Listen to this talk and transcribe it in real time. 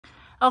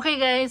Okay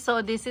guys,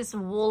 so this is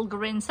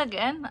Walgreens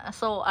again.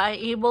 So I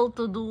able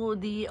to do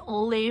the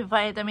Olay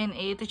Vitamin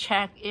A to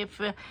check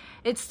if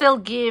it's still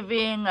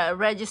giving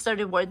register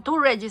reward, to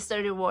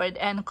register reward,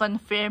 and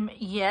confirm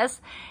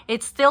yes,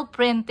 it's still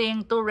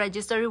printing to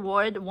register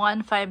reward,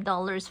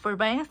 $5 for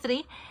buying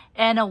 3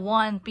 and a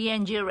 1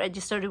 PNG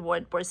register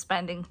reward for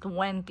spending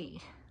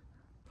 20.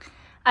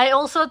 I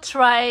also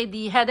tried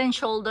the Head and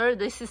Shoulder.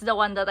 This is the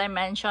one that I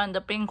mentioned,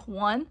 the pink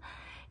one.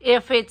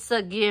 If it's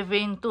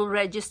giving to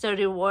register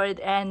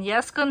reward, and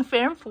yes,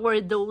 confirm for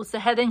those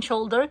Head and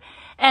Shoulder.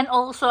 And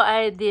also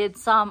I did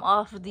some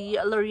of the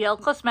L'Oreal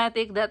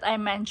cosmetic that I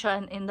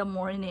mentioned in the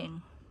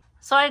morning.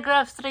 So I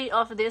grabbed 3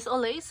 of these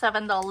Olay,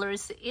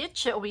 $7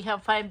 each. We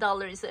have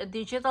 $5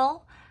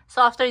 digital.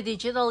 So after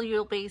digital,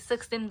 you'll pay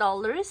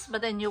 $16,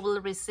 but then you will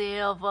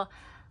receive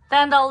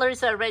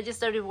 $10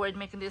 register reward,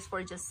 making this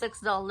for just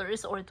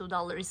 $6 or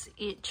 $2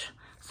 each.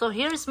 So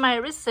here's my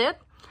receipt.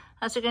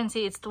 As you can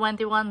see, it's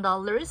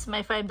 $21,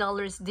 my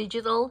 $5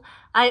 digital.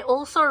 I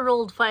also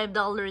rolled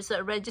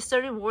 $5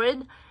 register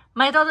reward.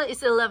 My total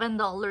is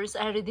 $11.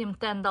 I redeemed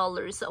 $10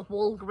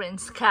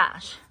 Walgreens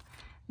cash.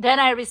 Then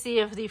I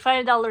received the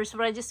 $5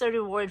 register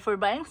reward for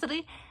buying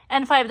 3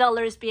 and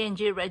 $5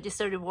 PNG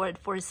register reward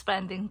for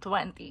spending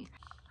 20.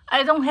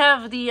 I don't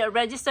have the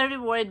register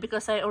reward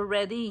because I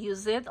already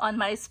use it on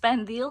my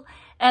spend deal,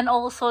 and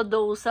also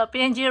those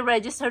PNG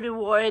register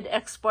reward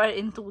expire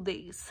in 2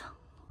 days.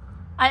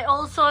 I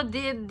also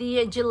did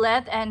the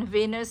Gillette and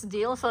Venus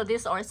deal. So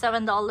these are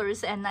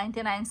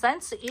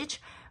 $7.99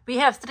 each. We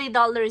have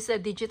 $3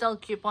 digital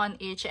coupon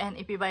each, and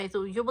if you buy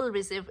 2, you will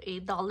receive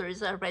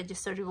 $8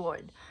 register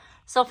reward.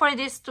 So for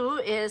these 2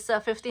 is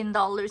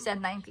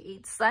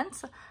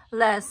 $15.98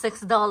 less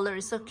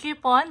 $6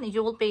 coupon.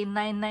 You will pay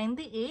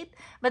 $9.98,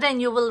 but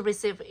then you will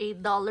receive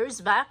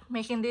 $8 back,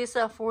 making this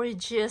for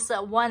just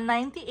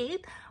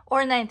 $1.98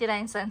 or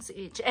 99 cents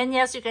each. And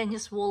yes, you can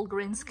use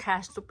Walgreens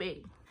cash to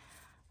pay.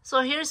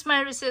 So here's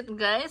my receipt,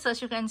 guys.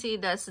 As you can see,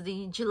 that's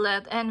the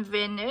Gillette and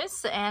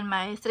Venus and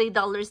my $3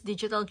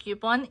 digital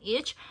coupon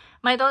each.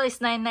 My total is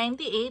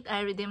 $9.98.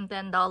 I redeemed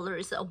 $10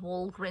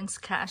 Walgreens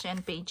cash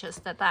and paid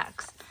just the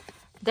tax.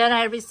 Then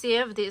I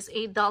received this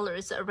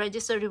 $8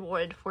 register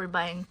reward for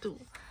buying 2.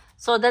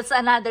 So that's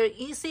another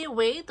easy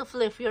way to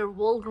flip your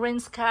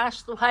Walgreens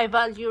cash to high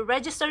value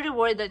register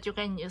reward that you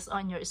can use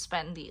on your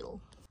spend deal.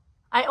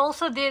 I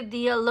also did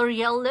the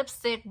L'Oreal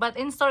lipstick, but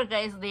in store,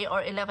 guys, they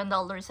are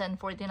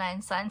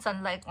 $11.49,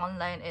 unlike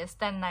online is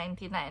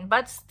 $10.99,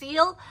 but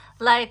still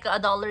like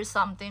 $1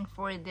 something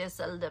for this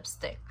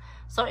lipstick.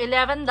 So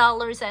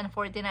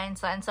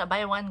 $11.49,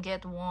 buy one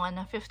get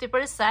one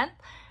 50%.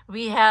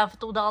 We have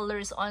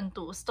 $2 on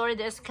 2 store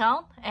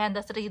discount and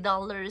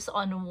 $3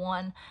 on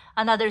 1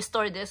 another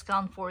store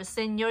discount for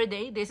Senior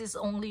Day. This is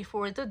only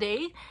for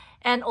today.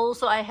 And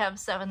also I have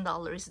 $7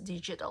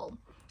 digital.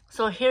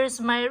 So here's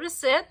my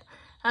receipt.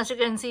 As you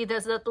can see,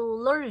 that's the 2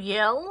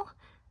 L'Oreal,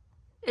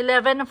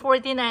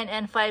 $11.49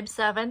 and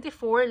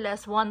 $5.74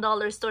 less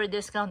 $1 store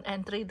discount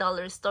and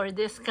 $3 store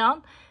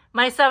discount.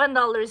 My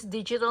 $7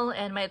 digital,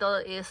 and my total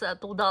is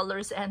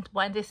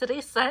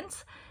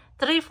 $2.23,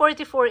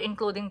 $3.44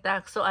 including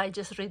tax. So I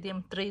just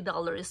redeemed $3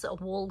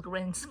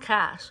 Walgreens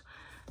cash.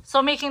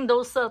 So making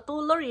those 2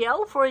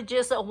 L'Oreal for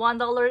just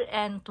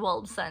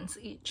 $1.12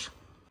 each.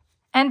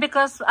 And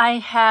because I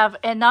have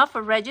enough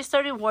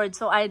register reward,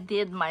 so I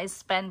did my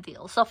spend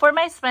deal. So for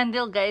my spend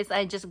deal, guys,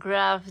 I just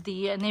grabbed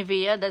the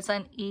Nivea. That's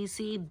an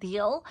easy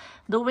deal.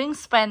 Doing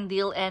spend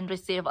deal and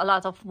receive a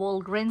lot of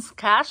Walgreens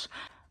cash.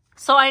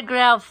 So I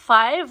grabbed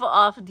 5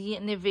 of the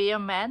Nivea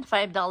Men,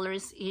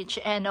 $5 each,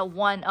 and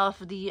 1 of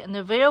the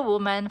Nivea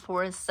Woman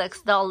for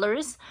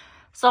 $6.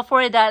 So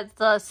for that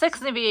 6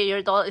 Nivea,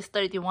 your total is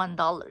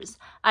 $31.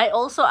 I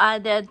also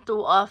added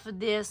 2 of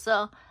this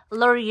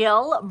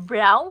L'Oreal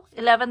Brow,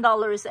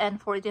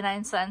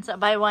 $11.49,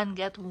 buy one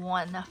get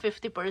one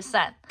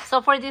 50%.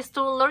 So for these 2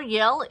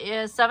 L'Oreal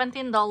is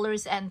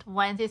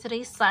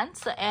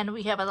 $17.23, and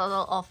we have a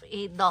total of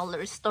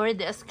 $8 store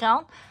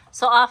discount.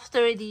 So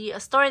after the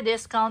store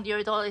discount, your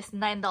total is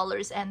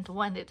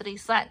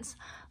 $9.23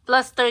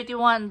 plus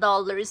 $31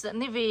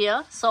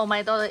 Nivea. So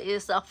my total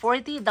is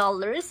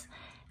 $40.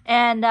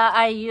 And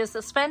I use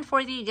spend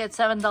 40 get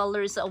 $7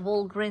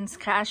 Walgreens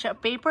cash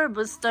paper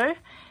booster.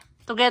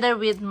 Together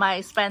with my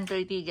spend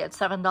 30 get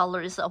 $7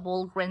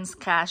 Walgreens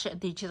cash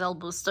digital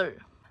booster.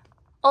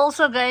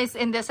 Also, guys,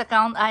 in this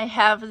account, I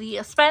have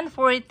the spend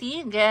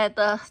 40 get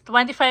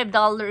 $25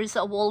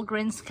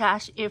 Walgreens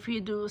cash if you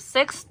do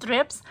 6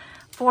 trips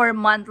for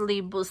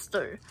monthly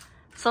booster.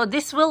 So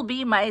this will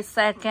be my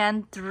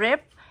second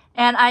trip,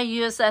 and I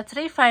use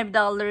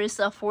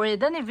 $35 for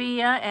the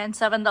Nivea and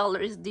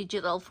 $7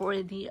 digital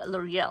for the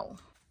L'Oreal.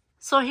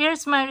 So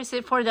here's my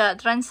receipt for the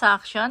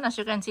transaction. As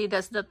you can see,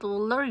 that's the 2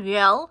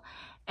 L'Oreal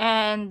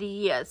and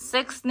the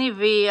 6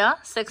 Nivea,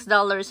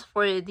 $6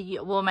 for the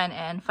woman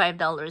and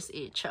 $5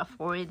 each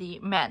for the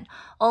men.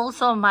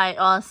 Also, my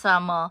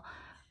awesome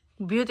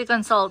beauty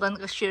consultant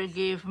cashier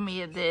gave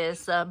me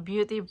this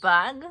beauty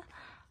bag.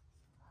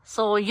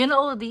 So you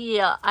know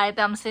the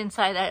items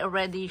inside, I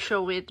already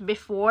showed it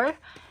before.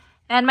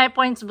 And my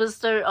points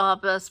booster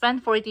of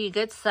spend 40,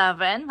 get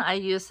 7. I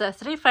use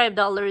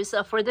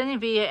 $35 for the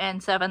Nivea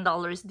and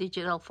 $7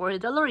 digital for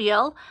the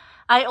L'Oreal.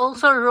 I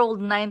also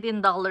rolled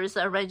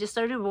 $19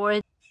 register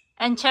reward.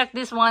 And check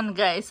this one,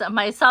 guys.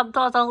 My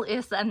subtotal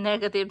is a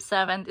negative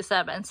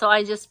 77. So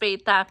I just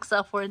paid tax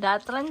for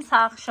that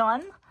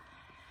transaction.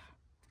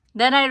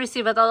 Then I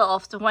receive a total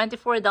of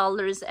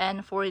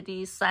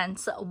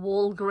 $24.40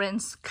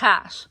 Walgreens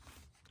cash.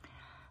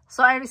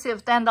 So I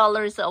received $10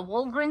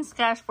 Walgreens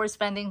cash for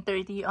spending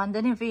 $30 on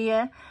the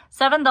Nivea,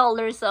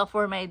 $7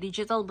 for my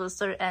digital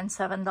booster, and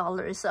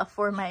 $7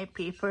 for my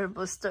paper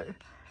booster.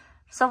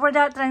 So for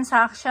that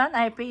transaction,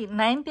 I paid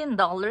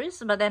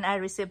 $19, but then I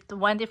received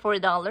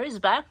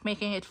 $24 back,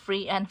 making it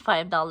free and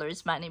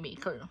 $5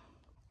 moneymaker.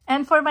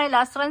 And for my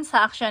last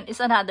transaction is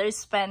another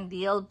spend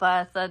deal,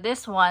 but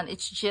this one,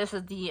 it's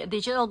just the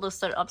digital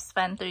booster of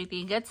spend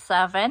 30, get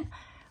 7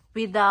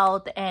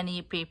 without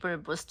any paper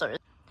booster.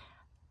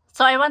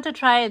 So I want to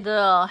try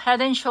the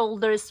Head &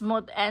 Shoulders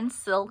Smooth and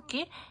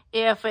Silky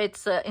if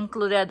it's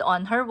included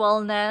on Her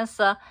Wellness.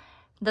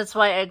 That's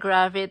why I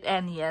grab it,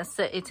 and yes,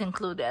 it's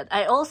included.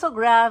 I also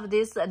grabbed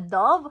this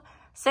Dove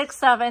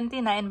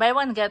 $6.79. Buy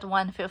one, get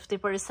one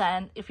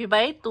 50%. If you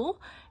buy two,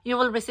 you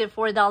will receive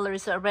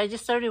 $4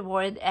 register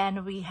reward,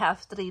 and we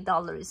have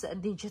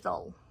 $3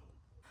 digital.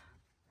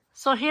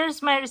 So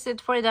here's my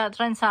receipt for that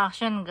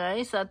transaction,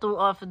 guys. Two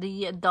of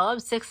the Dove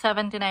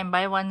 $6.79.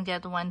 Buy one,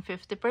 get one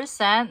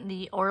 50%.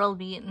 The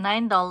Oral-B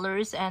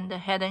 $9, and the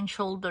Head &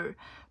 Shoulder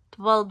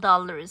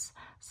 $12.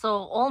 So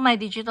all my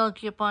digital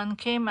coupon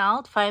came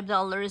out.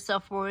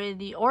 $5 for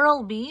the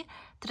Oral-B,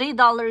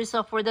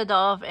 $3 for the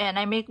Dove, and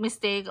I make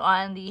mistake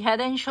on the Head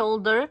 &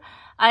 Shoulder.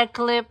 I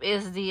clip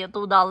is the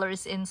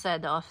 $2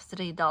 instead of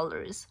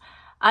 $3.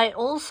 I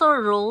also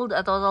rolled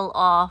a total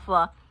of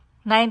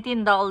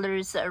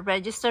 $19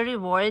 register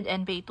reward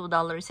and pay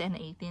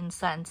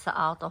 $2.18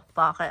 out of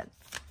pocket.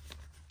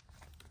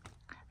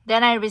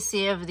 Then I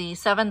received the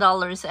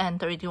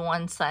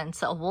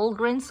 $7.31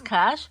 Walgreens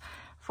cash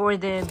for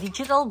the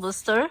digital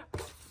booster.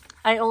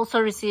 I also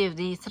received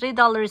the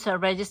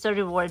 $3 register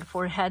reward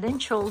for Head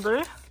 &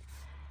 Shoulder.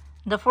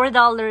 The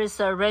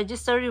 $4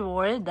 register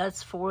reward,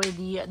 that's for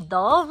the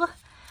Dove.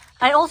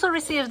 I also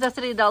received the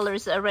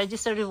 $3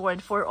 register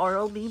reward for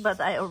Oral-B,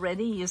 but I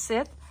already used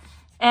it.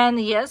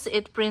 And yes,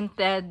 it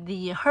printed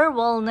the Her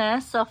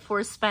Wellness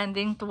for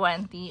spending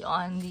 20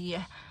 on the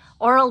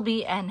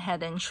Oral-B and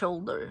Head &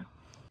 Shoulder.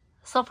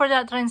 So for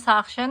that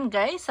transaction,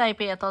 guys, I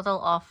pay a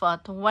total of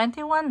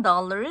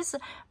 $21,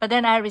 but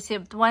then I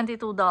received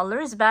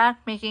 $22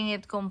 back, making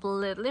it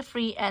completely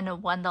free and a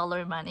 $1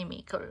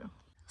 moneymaker.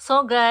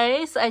 So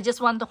guys, I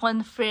just want to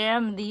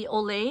confirm the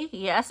Olay.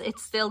 Yes,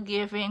 it's still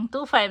giving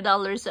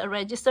 $5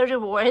 register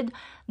reward.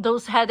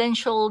 Those Head &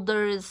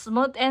 Shoulders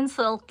Smooth and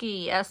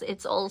Silky, yes,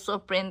 it's also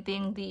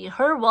printing the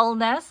Her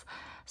Wellness.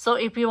 So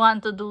if you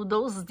want to do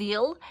those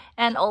deal,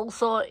 and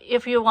also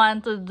if you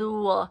want to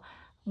do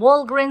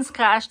Walgreens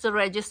cash to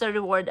register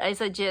reward, I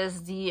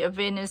suggest the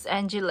Venus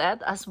and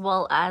Gillette as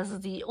well as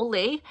the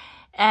Olay,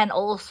 and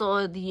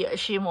also the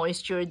She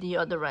Moisture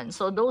deodorant.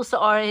 So those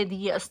are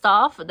the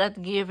stuff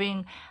that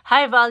giving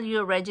high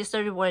value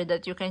register reward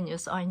that you can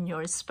use on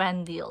your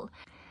spend deal.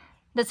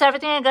 That's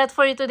everything I got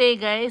for you today,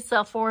 guys,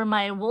 for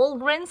my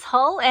Walgreens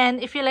haul.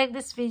 And if you like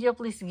this video,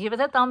 please give it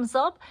a thumbs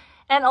up.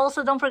 And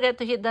also don't forget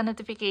to hit the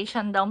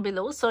notification down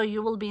below so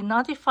you will be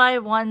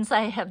notified once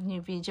I have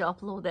new video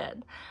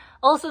uploaded.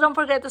 Also, don't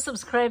forget to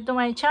subscribe to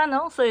my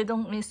channel so you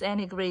don't miss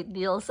any great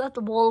deals at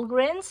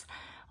Walgreens.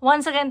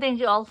 Once again, thank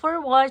you all for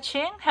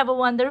watching. Have a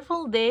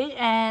wonderful day,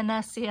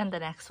 and see you on the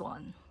next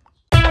one.